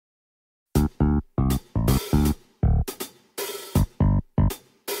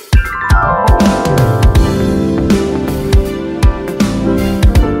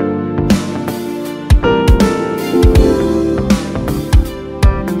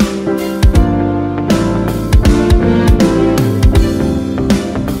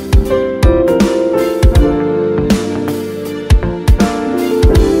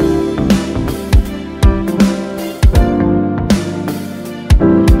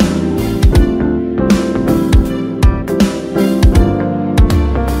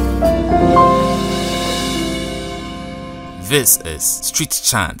This is Street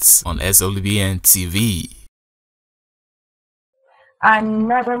Chants on SWBN TV.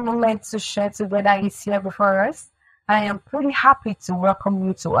 Another moment to share together is here before us. I am pretty happy to welcome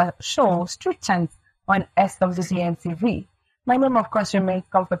you to our show, Street Chants on SWBN TV. My name, of course, remains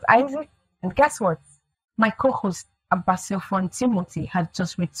Comfort Isaac, and guess what? My co-host, Abasiofon Timothy, had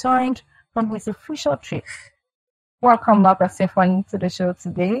just returned from his official trip. Welcome, Abasiofon, to the show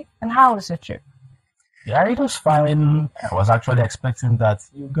today. And how was your trip? Yeah, it was fine. I was actually expecting that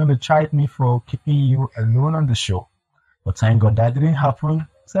you're going to chide me for keeping you alone on the show. But thank God that didn't happen.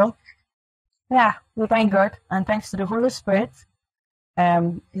 So, yeah, we thank God. And thanks to the Holy Spirit,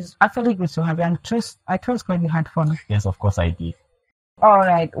 it's actually good to have you. And I trust God you had fun. Yes, of course I did. All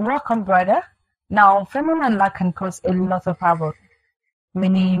right. Welcome, brother. Now, feminine lack can cause a lot of havoc.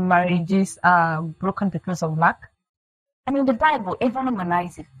 Many marriages are broken because of lack. And in the Bible, even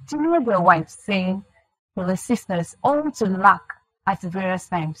humanizes it. Do you know their wives saying to the sisters only to lack at various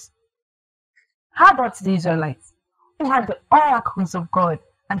times? How about the Israelites, who had the oracles of God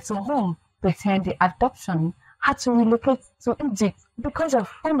and to whom they turned the adoption, had to relocate to Egypt because of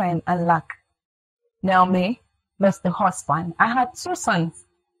famine and lack? Naomi lost the husband. I had 2 sons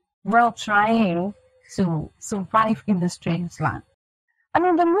while trying to survive in the strange land. And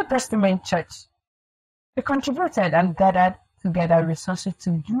in the New Testament church, they contributed and gathered together resources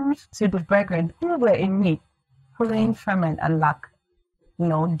to give to the brethren who were in need, following famine and lack,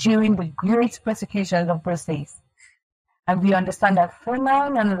 during the great persecutions of those days. And we understand that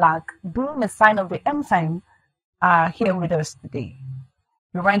famine and lack, being a sign of the end time, are here with us today.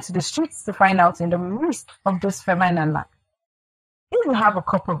 We went to the streets to find out in the midst of this famine and lack. If you have a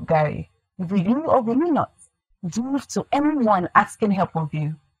cup of Garri, will you or will you not give to anyone asking help of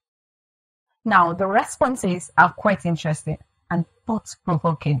you? Now, the responses are quite interesting and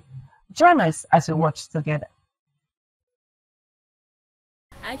thought-provoking. Join us as we watch together.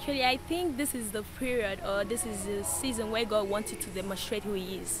 Actually, I think this is the period, or this is the season where God wants you to demonstrate who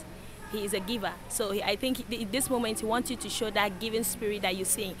He is. He is a giver. So I think in this moment He wants you to show that giving spirit that you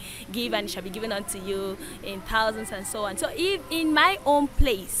sing. Give and it shall be given unto you in thousands and so on. So if in my own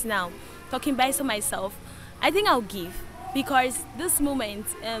place now, talking based on myself, I think I'll give. Because this moment,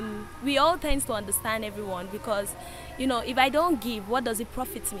 we all tend to understand everyone because, if I don't give, what does it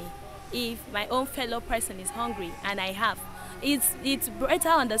profit me? If my own fellow person is hungry and I have, it's better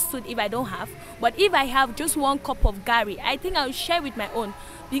understood if I don't have. But if I have just 1 cup of Garri, I think I'll share with my own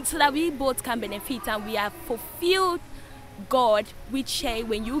so that we both can benefit and we have fulfilled God, which say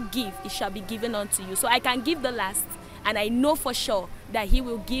when you give, it shall be given unto you. So I can give the last and I know for sure that He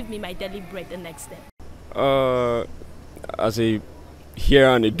will give me my daily bread the next day. As a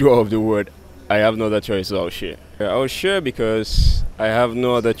hearer and a doer of the word, I have no other choice, so I'll share. I'll share because I have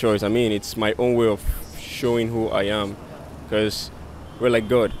no other choice. I mean, it's my own way of showing who I am because we're like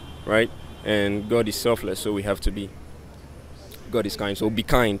God, right? And God is selfless, so we have to be. God is kind, so be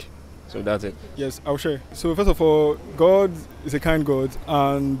kind. So that's it. Yes, I'll share. So first of all, God is a kind God,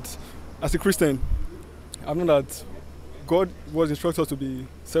 and as a Christian, I know that God was instructed us to be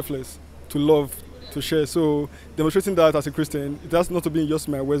selfless, to love, to share. So demonstrating that as a Christian, it has not to be just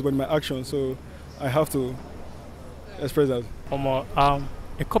my words but in my actions. So I have to express that.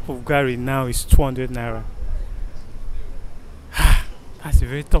 A cup of Garri now is 200 naira. That's a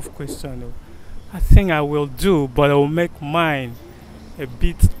very tough question though. I think I will do, but I will make mine a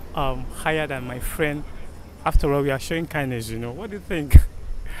bit higher than my friend. After all, we are showing kindness, What do you think?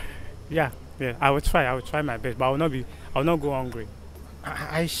 yeah, I will try my best, but I will not go hungry.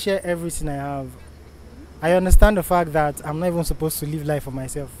 I share everything I have. I understand the fact that I'm not even supposed to live life for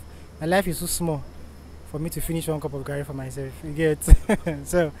myself. My life is too small for me to finish 1 cup of Garri for myself. You get?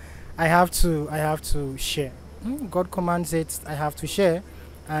 So I have to share. God commands it. I have to share,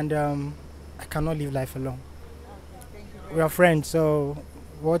 and I cannot live life alone. We are friends, so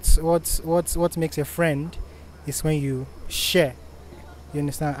what makes a friend is when you share. You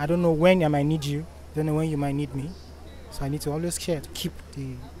understand? I don't know when I might need you. I don't know when you might need me. So I need to always share to keep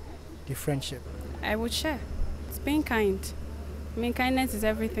the friendship. I would share. It's being kind. I mean, kindness is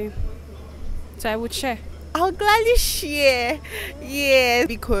everything. So I would share. I'll gladly share, yeah,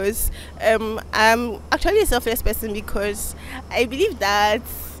 because I'm actually a selfless person because I believe that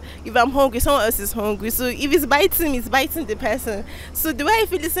if I'm hungry, someone else is hungry. So if it's biting me, it's biting the person. So the way I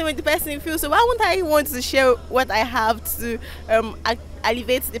feel the same way the person feels. So why wouldn't I want to share what I have to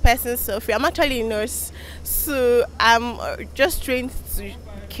alleviate the person's suffering? I'm actually a nurse, so I'm just trained to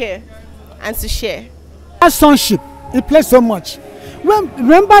care and to share. That sonship, it plays so much.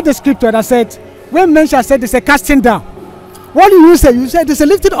 Remember the scripture that said, when men shall say there's a casting down, what do you say? You say there's a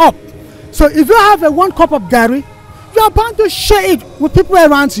lifted up. So if you have a 1 cup of Garri, you you are bound to share it with people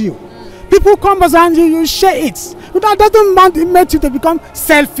around you. People come around you, you share it. That doesn't make you to become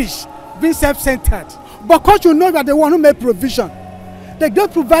selfish, being self-centered. Because you know you are the one who made provision. The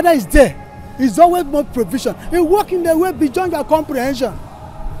great provider is there. He's always more provision. He works in the way beyond your comprehension.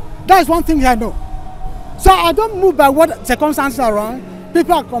 That's one thing I know. So I don't move by what circumstances are around.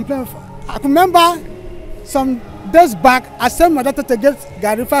 People are complaining. I remember some days back, I sent my daughter to get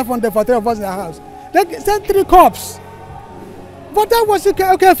Garri 500 for 3 of us in the house. They sent 3 cups. But that was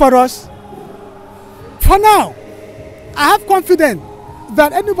okay for us. For now, I have confidence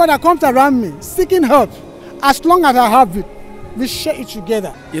that anybody that comes around me seeking help, as long as I have it, we share it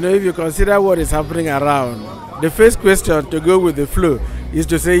together. You know, if you consider what is happening around, the first question to go with the flow is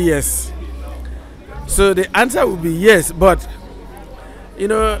to say yes. So the answer will be yes, but you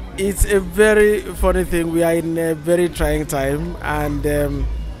know, it's a very funny thing. We are in a very trying time, and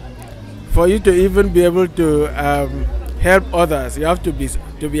for you to even be able to help others, you have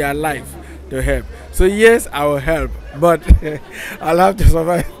to be alive to help. So yes, I will help, but I'll have to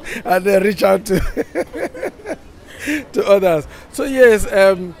survive and then reach out to to others. So yes,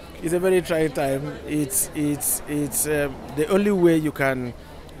 it's a very trying time. It's the only way you can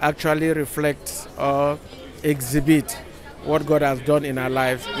actually reflect or exhibit what God has done in our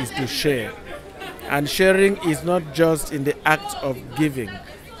lives is to share. And sharing is not just in the act of giving,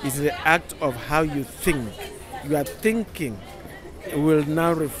 it's the act of how you think. You are thinking will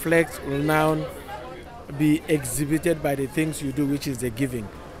now reflect, will now be exhibited by the things you do, which is the giving.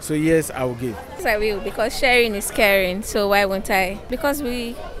 So yes, I will give. Yes, I will, because sharing is caring, so why won't I? Because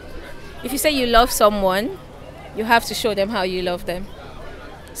if you say you love someone, you have to show them how you love them.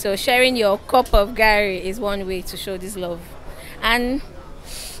 So sharing your cup of Garri is one way to show this love. And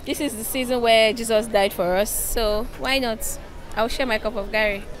this is the season where Jesus died for us, so why not? I'll share my cup of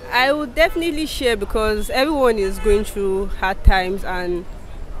Garri. I will definitely share, because everyone is going through hard times and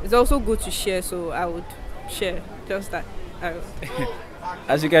it's also good to share, so I would share. Just that.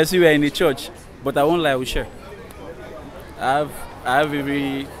 As you can see, we are in the church, but I won't lie, I will share. I have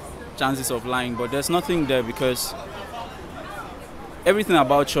every chances of lying, but there's nothing there, because everything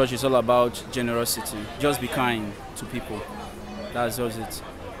about church is all about generosity. Just be kind to people. That's just it.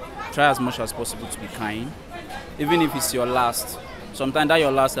 Try as much as possible to be kind, even if it's your last. Sometimes that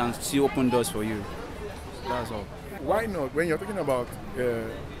your last and still open doors for you. That's all. Why not? When you're talking about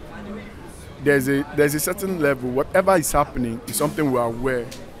there's a certain level, whatever is happening is something we are aware,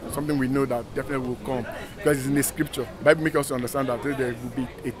 something we know that definitely will come, because it's in the scripture. The Bible makes us understand that there will be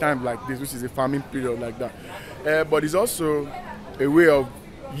a time like this, which is a famine period like that. But it's also a way of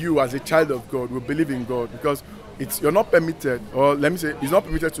you as a child of God will believe in God, because you're not permitted, or let me say, it's not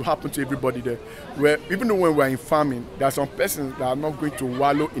permitted to happen to everybody there. Where even though when we're in famine, there are some persons that are not going to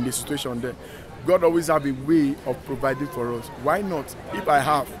wallow in the situation there. God always have a way of providing for us. Why not? If I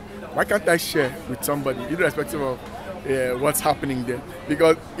have, why can't I share with somebody, irrespective of what's happening there?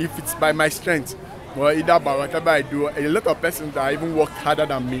 Because if it's by my strength, or either by whatever I do, a lot of persons that even work harder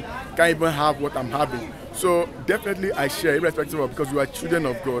than me can't even have what I'm having. So definitely I share, irrespective of, because we are children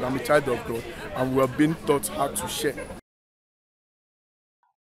of God, I'm a child of God, and we are being taught how to share.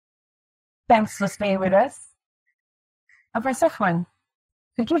 Thanks for staying with us. Verse 1,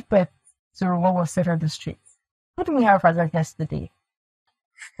 to give birth to what was said on the streets. Who do we have as our guest today?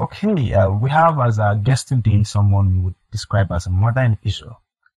 Okay, we have as our guest today someone we would describe as a mother in Israel,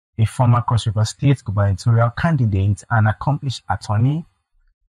 a former Cross River State gubernatorial candidate, an accomplished attorney,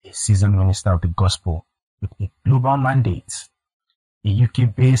 a seasoned minister of the gospel with a global mandate, a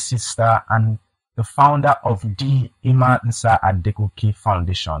UK-based sister, and the founder of the Ima Nsa Adegoke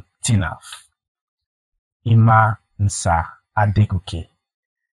Foundation, TINAF. Ima Nsa Adegoke.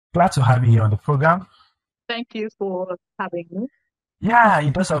 Glad to have you here on the program. Thank you for having me. Yeah,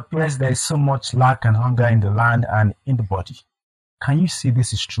 it does appear there is so much lack and hunger in the land and in the body. Can you see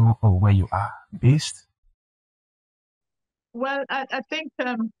this is true of where you are based? Well, I think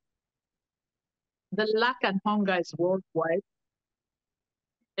the lack and hunger is worldwide.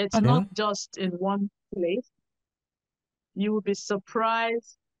 It's not just in one place. You will be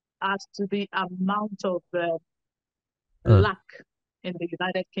surprised as to the amount of lack in the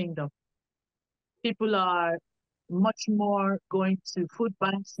United Kingdom. People are much more going to food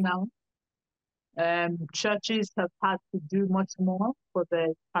banks now. Churches have had to do much more for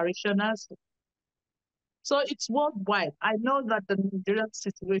their parishioners. So it's worldwide. I know that the Nigerian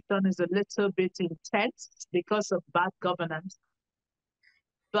situation is a little bit intense because of bad governance,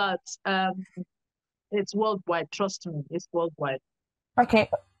 but it's worldwide. Trust me, it's worldwide. Okay,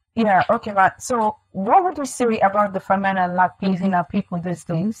 yeah, okay, Matt. So what would you say about the famine and lack facing our people these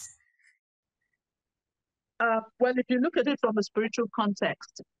days? Well, if you look at it from a spiritual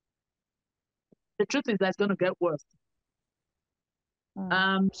context, the truth is that it's going to get worse.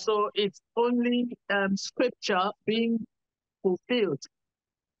 So it's only scripture being fulfilled.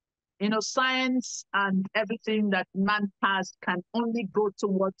 You know, science and everything that man has can only go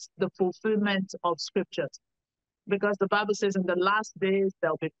towards the fulfillment of scriptures. Because the Bible says in the last days,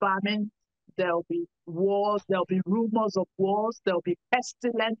 there'll be famine, there'll be wars, there'll be rumors of wars, there'll be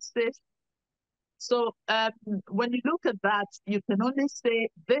pestilences. So when you look at that, you can only say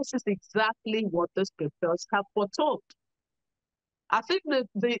this is exactly what the scriptures have foretold. I think that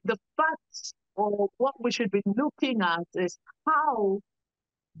the facts or what we should be looking at is how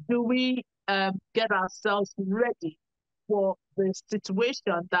do we get ourselves ready for the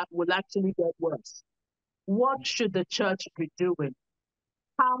situation that will actually get worse? What should the church be doing?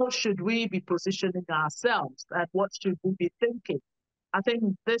 How should we be positioning ourselves? And what should we be thinking? I think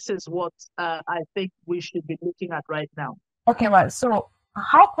this is what I think we should be looking at right now. Okay, well, so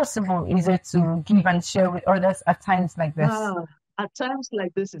how possible is it to give and share with others at times like this? At times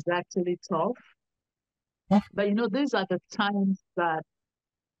like this is actually tough. Yeah. But you know, these are the times that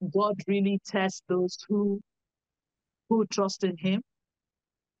God really tests those who trust in Him.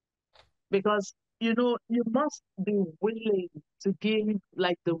 Because, you know, you must be willing to give,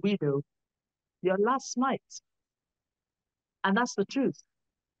 like the widow, your last mite. And that's the truth.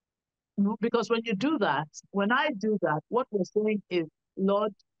 Because when you do that, when I do that, what we're saying is,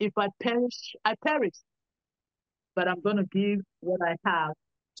 Lord, if I perish, I perish. But I'm going to give what I have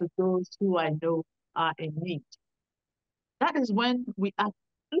to those who I know are in need. That is when we act.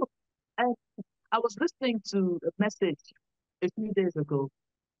 Look, I was listening to a message a few days ago,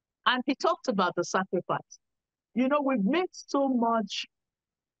 and he talked about the sacrifice. You know, we've made so much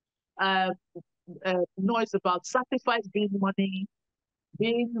noise about sacrifice being money,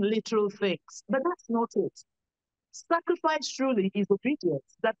 being literal things, but that's not it. Sacrifice truly is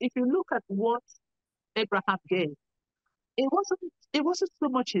obedience. That if you look at what Abraham gave, it wasn't so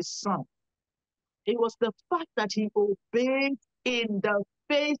much his son. It was the fact that he obeyed in the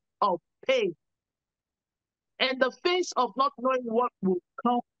face of pain, in the face of not knowing what would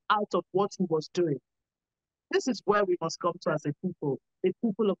come out of what he was doing. This is where we must come to as a people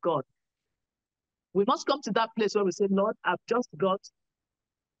of God. We must come to that place where we say, Lord, I've just got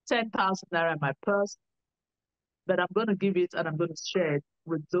 10,000 naira in my purse, but I'm going to give it and I'm going to share it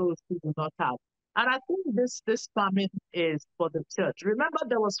with those who do not have. And I think this famine is for the church. Remember,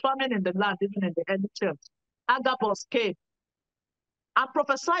 there was famine in the land, even in the early church. Agabus came and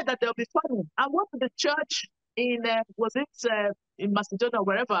prophesied that there'll be famine. And what did the church in, in Macedonia,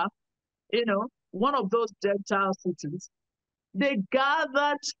 wherever, you know, one of those Gentile cities, they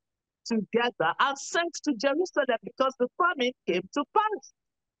gathered together and sent to Jerusalem because the famine came to pass.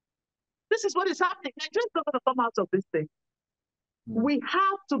 This is what is happening. Nigerians not going to come out of this thing. We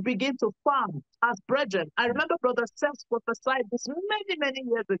have to begin to farm as brethren. I remember Brother Seth prophesied this many, many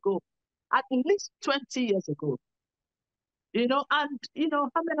years ago, at least 20 years ago. You know, and, you know,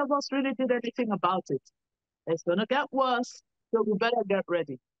 how many of us really did anything about it? It's going to get worse, so we better get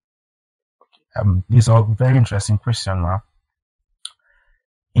ready. These are very interesting questions, Ma.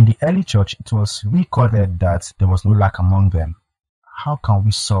 In the early church, it was recorded that there was no lack among them. How can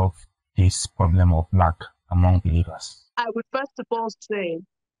we solve this problem of lack among believers? I would first of all say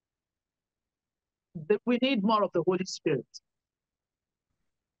that we need more of the Holy Spirit.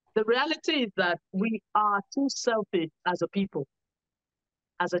 The reality is that we are too selfish as a people,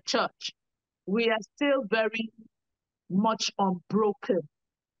 as a church. We are still very much unbroken.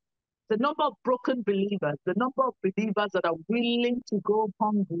 The number of broken believers, the number of believers that are willing to go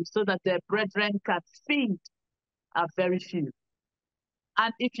hungry so that their brethren can feed are very few.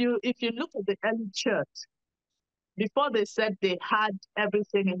 And if you look at the early church, before they said they had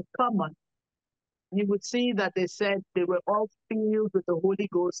everything in common, you would see that they said they were all filled with the Holy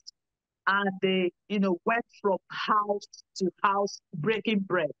Ghost, and they, you know, went from house to house breaking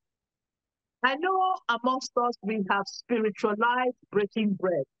bread. I know amongst us we have spiritualized breaking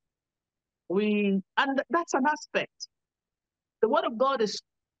bread. And that's an aspect. The Word of God is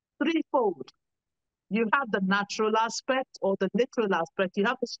threefold. You have the natural aspect or the literal aspect, you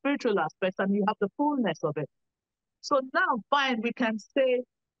have the spiritual aspect, and you have the fullness of it. So now, fine, we can say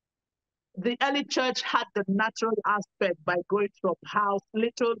the early church had the natural aspect by going from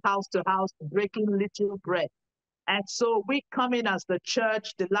literal house to house, breaking literal bread. And so we come in as the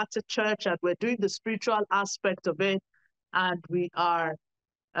church, the latter church, and we're doing the spiritual aspect of it. And we are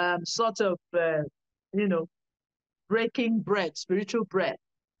breaking bread, spiritual bread.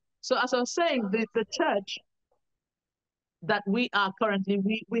 So as I was saying, the church that we are currently,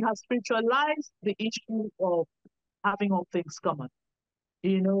 we have spiritualized the issue of having all things common.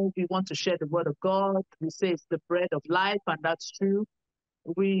 You know, we want to share the word of God. We say it's the bread of life, and that's true.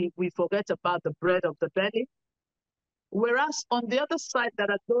 We forget about the bread of the belly. Whereas on the other side,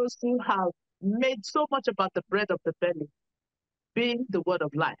 there are those who have made so much about the bread of the belly being the word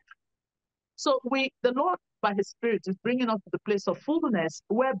of life. So the Lord, by his Spirit, is bringing us to the place of fullness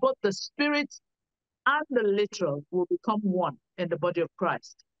where both the spirit and the literal will become one in the body of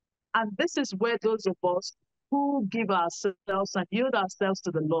Christ. And this is where those of us who give ourselves and yield ourselves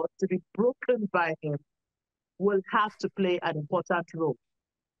to the Lord to be broken by him will have to play an important role.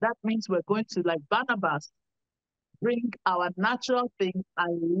 That means we're going to, like Barnabas, bring our natural things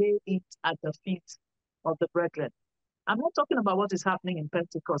and lay it at the feet of the brethren. I'm not talking about what is happening in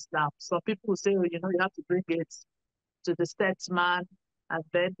Pentecost now. Some people will say, oh, you know, you have to bring it to the statesman, and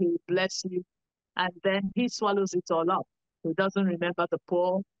then he will bless you, and then he swallows it all up. He doesn't remember the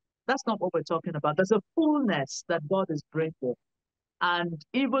poor. That's not what we're talking about. There's a fullness that God is bringing, and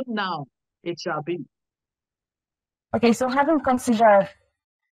even now it shall be. Okay, so having considered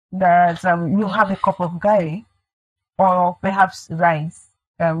that you have a cup of Garri, or perhaps rice,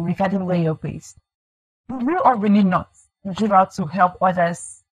 regarding where you're based, you are really not give out to help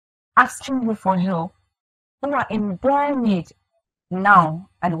others asking you for help who are in dire need now,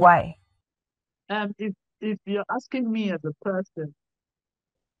 and why? If you're asking me as a person,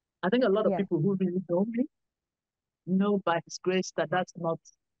 I think a lot of people who really know me know by his grace that that's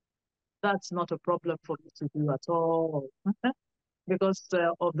not a problem for me to do at all. Because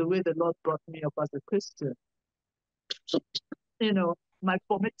of the way the Lord brought me up as a Christian. You know, my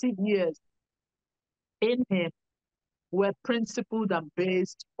formative years in him were principled and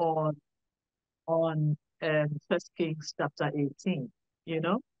based on 1 Kings chapter 18, you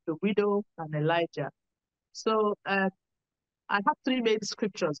know, the widow and Elijah. So I have 3 main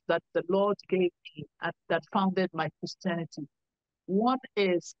scriptures that the Lord gave me and that founded my Christianity. One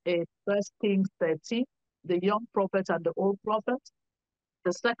is in 1 Kings 13, the young prophet and the old prophet.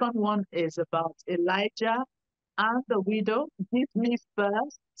 The second one is about Elijah and the widow. Give me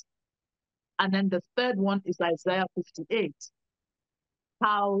first. And then the third one is Isaiah 58.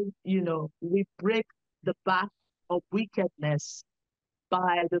 How, you know, we break the back of wickedness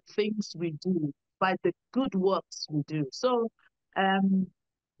by the things we do, by the good works we do. So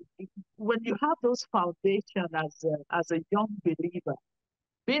when you have those foundations as a young believer,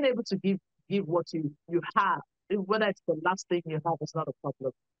 being able to give what you have, whether it's the last thing you have, is not a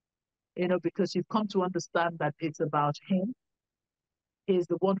problem. You know, because you've come to understand that it's about him. He's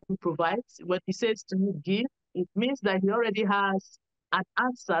the one who provides. When he says to you, give, it means that he already has an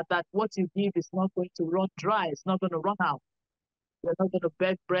answer that what you give is not going to run dry. It's not going to run out. You're not going to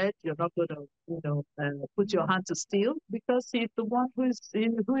beg bread. You're not going to, you know, put your hand to steal, because he's the one who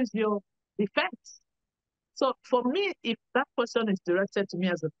is your defense. So for me, if that question is directed to me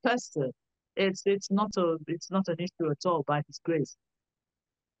as a person, it's not an issue at all by his grace.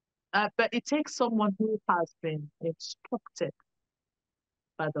 But it takes someone who has been instructed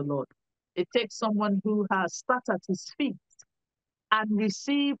by the Lord. It takes someone who has sat at his feet and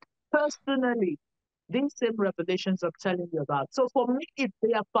received personally these same revelations I'm telling you about. So for me, it's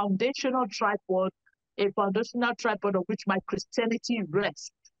a foundational tripod on which my Christianity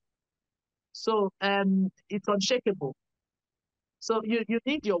rests. So it's unshakable. So you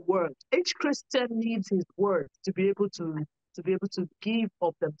need your word. Each Christian needs his word to be able to give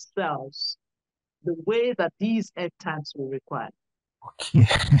of themselves the way that these end times will require. Okay.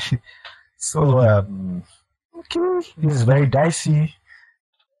 So okay, this is very dicey.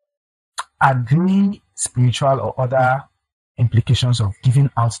 Are there spiritual or other implications of giving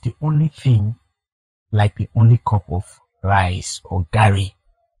out the only thing, like the only cup of rice or Garri,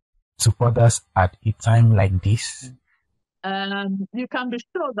 to others at a time like this? You can be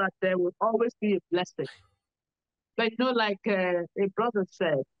sure that there will always be a blessing. But you know, like a brother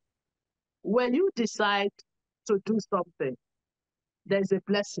said, when you decide to do something, there's a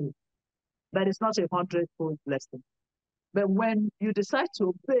blessing, but it's not a 100-fold blessing. But when you decide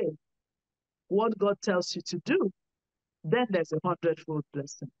to obey what God tells you to do, then there's a 100-fold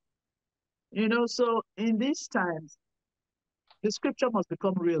blessing. You know, so in these times, the scripture must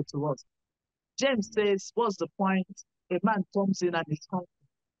become real to us. James says, what's the point? A man comes in and is hungry,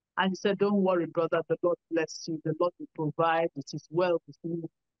 and he said, don't worry, brother, the Lord bless you, the Lord will provide, it is well with you.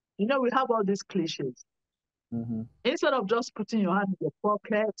 You know, we have all these cliches. Mm-hmm. Instead of just putting your hand in your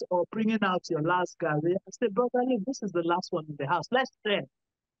pocket or bringing out your last Garri, I say, brother, look, this is the last one in the house. Let's share.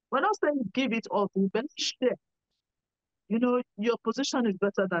 We're not saying give it all to you, but share. You know, your position is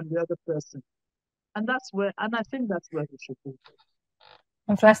better than the other person. And I think that's where we should be.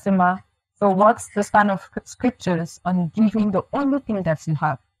 Interesting, ma. So what's the stand of scriptures on giving the only thing that you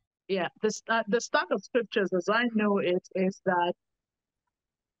have? Yeah, the stand of scriptures, as I know it, is that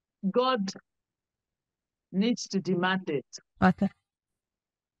God needs to demand it. Okay.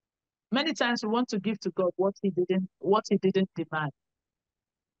 Many times we want to give to God what He didn't demand.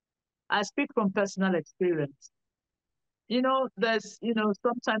 I speak from personal experience. There's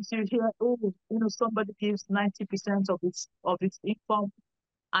sometimes you hear, somebody gives 90% of its income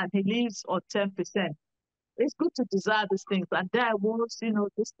and he lives on 10%. It's good to desire these things. And there I was,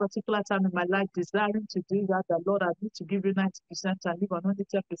 this particular time in my life desiring to do that. The Lord, I need to give you 90% and live on only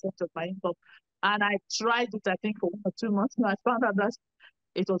 10% of my income. And I tried it, I think, for 1 or 2 months. And I found out that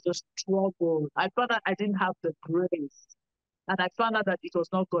it was a struggle. I found out I didn't have the grace. And I found out that it was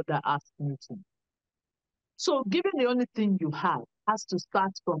not God that asked me to. So giving the only thing you have has to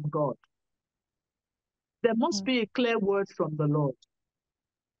start from God. There must be a clear word from the Lord.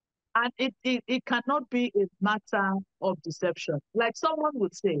 And it cannot be a matter of deception. Like someone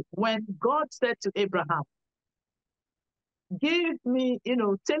would say, when God said to Abraham, give me,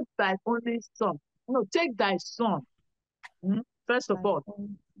 take thy only son. Take thy son. First of all,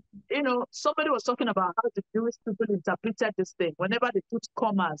 somebody was talking about how the Jewish people interpreted this thing. Whenever they put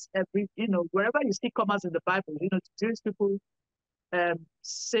commas, wherever you see commas in the Bible, the Jewish people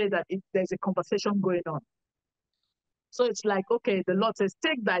say that there's a conversation going on. So it's like, okay, the Lord says,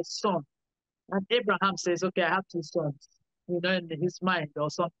 take thy son. And Abraham says, okay, I have 2 sons, in his mind or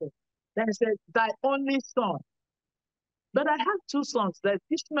something. Then he said, thy only son. But I have 2 sons, there's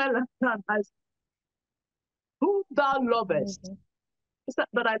Ishmael and Isaac, whom thou lovest. He said,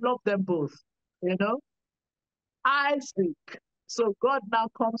 but I love them both, Isaac. So God now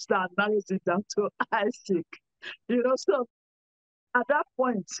comes down, marries it down to Isaac. So at that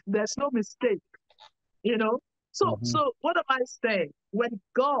point, there's no mistake, So what am I saying? When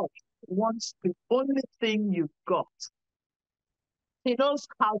God wants the only thing you've got, He knows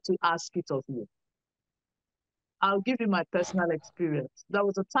how to ask it of you. I'll give you my personal experience. There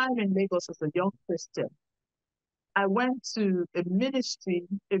was a time in Lagos as a young Christian. I went to a ministry,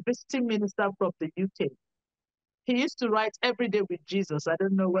 a visiting minister from the UK. He used to write Every Day with Jesus. I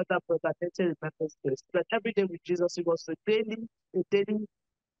don't know whether Brother Nete remembers this, but Every Day with Jesus, he was a daily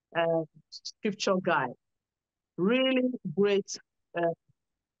scripture guy. Really great.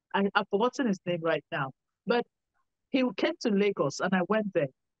 I've forgotten his name right now, but he came to Lagos and I went there.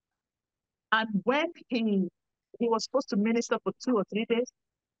 And when he was supposed to minister for 2 or 3 days,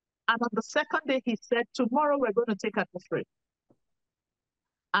 and on the second day he said, tomorrow we're going to take an offering.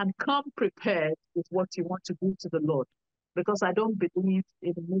 And come prepared with what you want to do to the Lord. Because I don't believe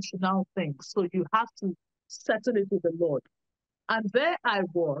in emotional things. So you have to settle it with the Lord. And there I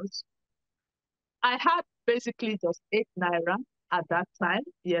was. I had basically just 8 naira at that time.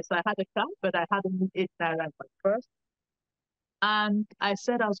 Yes, I had a car, but I had only 8 naira in my purse. And I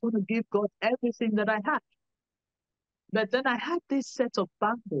said I was going to give God everything that I had. But then I had this set of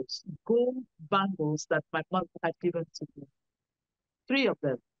bangles, gold bangles that my mother had given to me. 3 of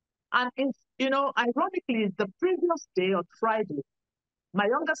them. And it's, ironically, the previous day on Friday, my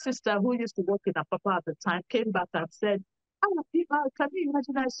younger sister, who used to work in Apapa at the time, came back and said, "Oh, can you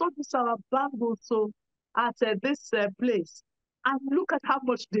imagine? I saw this bangle at this place. And look at how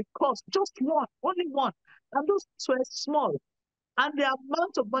much they cost. Just one, only one. And those were small. And the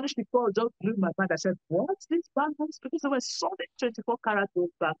amount of money she called just blew my mind. I said, what's these bangles? Because they were solid 24 karat gold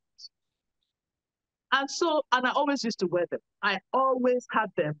bangles. And I always used to wear them. I always had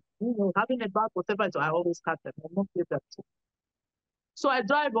them. Having a bag, whatever it was, I always had them. My mom gave them to me. So I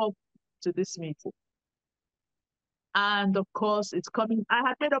drive up to this meeting. And of course, it's coming. I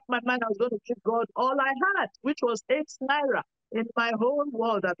had made up my mind I was going to give God all I had, which was 8 naira in my whole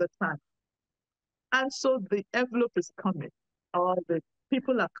world at the time. And so the envelope is coming, or the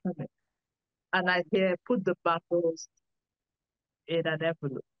people are coming. And I hear, put the bangles in an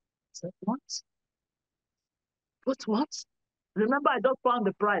envelope. I said, what? Put what? Remember, I just found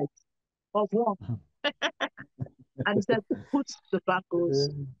the price of one. And he said, put the bangles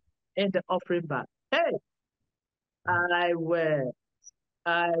in the offering bag. Hey, I wear,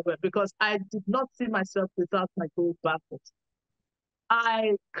 because I did not see myself without my gold bangles.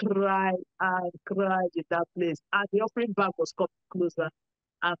 I cried in that place. And the offering bag was coming closer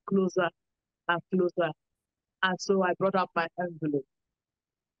and closer and closer. And so I brought up my envelope.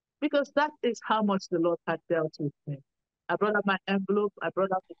 Because that is how much the Lord had dealt with me. I brought up my envelope, I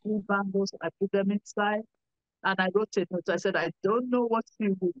brought up the 2 bangles, I put them inside, and I wrote a note. I said, I don't know what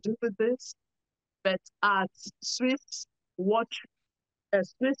you will do with this, but at Swiss, watch a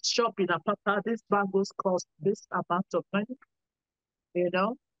street shop in Apapa, these bangles cost this amount of money,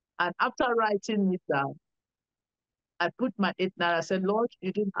 And after writing it down, I put my 8 naira. I said, Lord,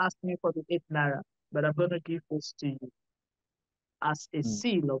 you didn't ask me for the 8 naira, but I'm going to give this to you as a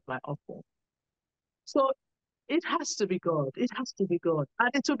seal of my offering. So it has to be God. It has to be God. And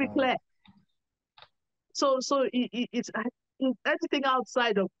it will be clear. So it's anything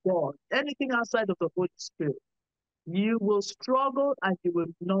outside of God, anything outside of the Holy Spirit, you will struggle and you will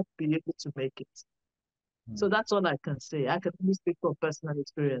not be able to make it. So that's all I can say. I can only speak from personal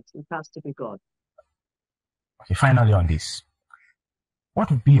experience. It has to be God. Okay, finally on this, what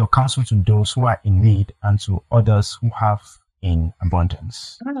would be your counsel to those who are in need and to others who have in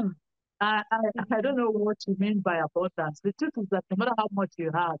abundance? I don't know what you mean by abundance. The truth is that no matter how much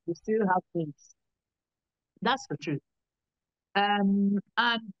you have, you still have things. That's the truth. And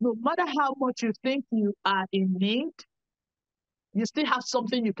no matter how much you think you are in need, you still have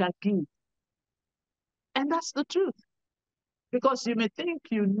something you can give. And that's the truth. Because you may think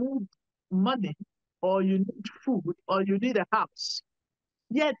you need money, or you need food, or you need a house.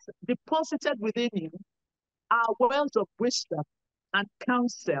 Yet deposited within you are wells of wisdom and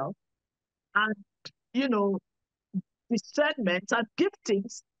counsel and, discernment and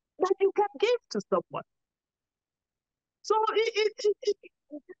giftings that you can give to someone. So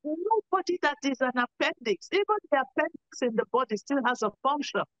nobody that is an appendix, even the appendix in the body still has a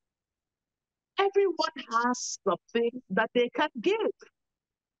function. Everyone has something that they can give.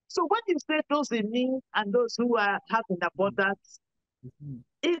 So when you say those in need and those who are having abundance,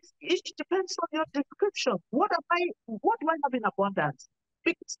 it depends on your description. What do I have in abundance?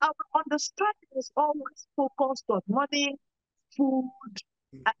 Because our understanding is always focused on money, food,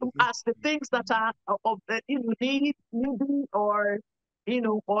 as the things that are of needy, or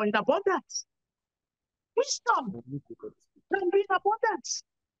or in abundance. Wisdom can be in abundance.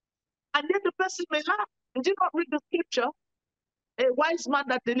 And then the person may laugh. Did you not read the scripture? A wise man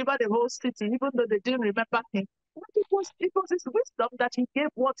that delivered the whole city, even though they didn't remember him. But it was his wisdom that he gave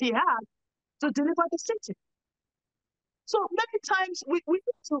what he had to deliver the city. So many times we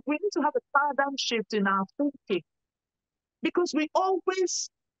need to have a paradigm shift in our thinking, because we always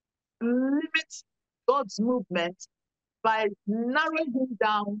limit God's movement by narrowing him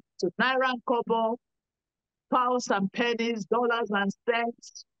down to naira and kobo, pounds and pennies, dollars and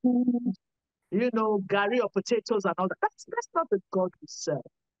cents, food, Garri or potatoes and all that. That's not the God we serve.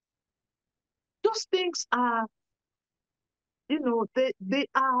 Those things are, they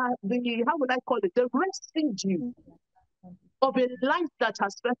are how would I call it? The residue of a life that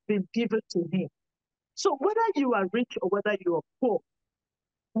has first been given to him. So whether you are rich or whether you are poor,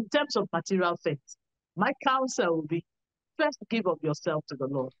 in terms of material things, my counsel will be first give of yourself to the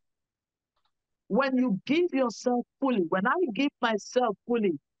Lord. When you give yourself fully, when I give myself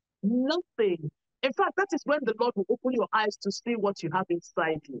fully, nothing. In fact, that is when the Lord will open your eyes to see what you have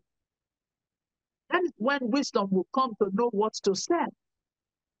inside you. That is when wisdom will come to know what to say.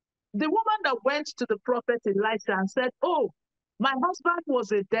 The woman that went to the prophet Elisha and said, "Oh, my husband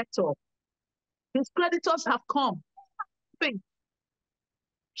was a debtor. His creditors have come." Think.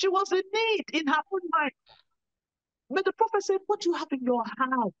 She was in need in her own mind. But the prophet said, "What do you have in your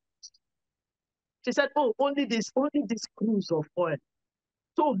house?" She said, "Oh, only this cruise of oil."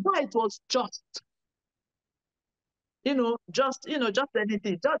 So why it was just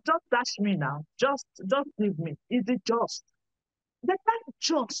anything. Just dash me now. Just leave me. Is it just? That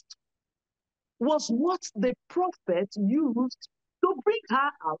just was what the prophet used to bring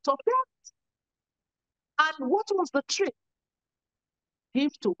her out of debt. And what was the trick?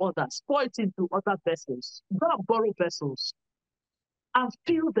 Give to others, pour it into other vessels. Go and borrow vessels and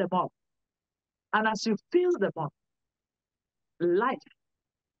fill them up. And as you fill them up, life,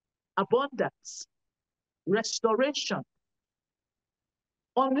 abundance, restoration,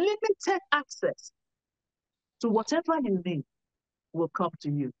 unlimited access to whatever you need will come to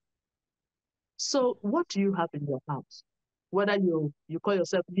you. So what do you have in your house? Whether you call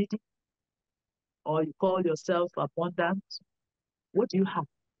yourself needy or you call yourself abundant, what do you have?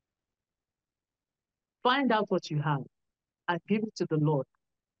 Find out what you have and give it to the Lord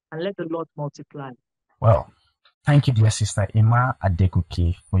and let the Lord multiply. Well, thank you, dear Sister Emma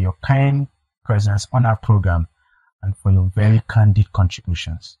Adegoke, for your kind presence on our program and for your very candid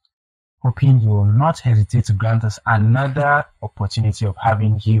contributions. Hoping you will not hesitate to grant us another opportunity of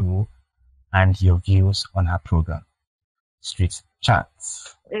having you and your views on our program. Street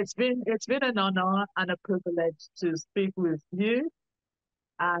Chants. It's been an honor and a privilege to speak with you,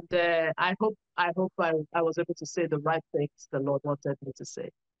 and I hope I was able to say the right things the Lord wanted me to say.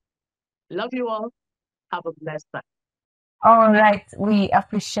 Love you all. Have a blessed time. All right, we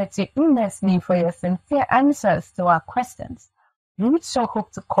appreciate you immensely for your sincere answers to our questions. We would so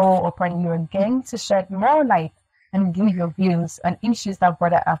hope to call upon you again to shed more light and give your views on issues that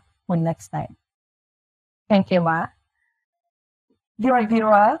brought up for next time. Thank you, Ma. Dear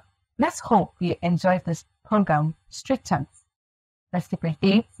viewer, let's hope you enjoyed this program, Street Chants. Let's keep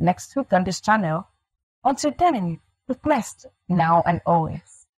it next week on this channel. Until then, be blessed now and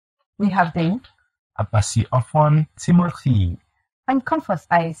always. We have been Abasi Ofon Timothy and Comfort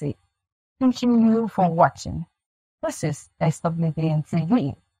Isaac. Thanking you for watching. This is SWBN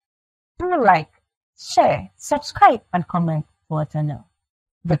TV. Do like, share, subscribe, and comment for our channel.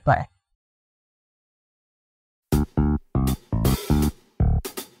 Goodbye.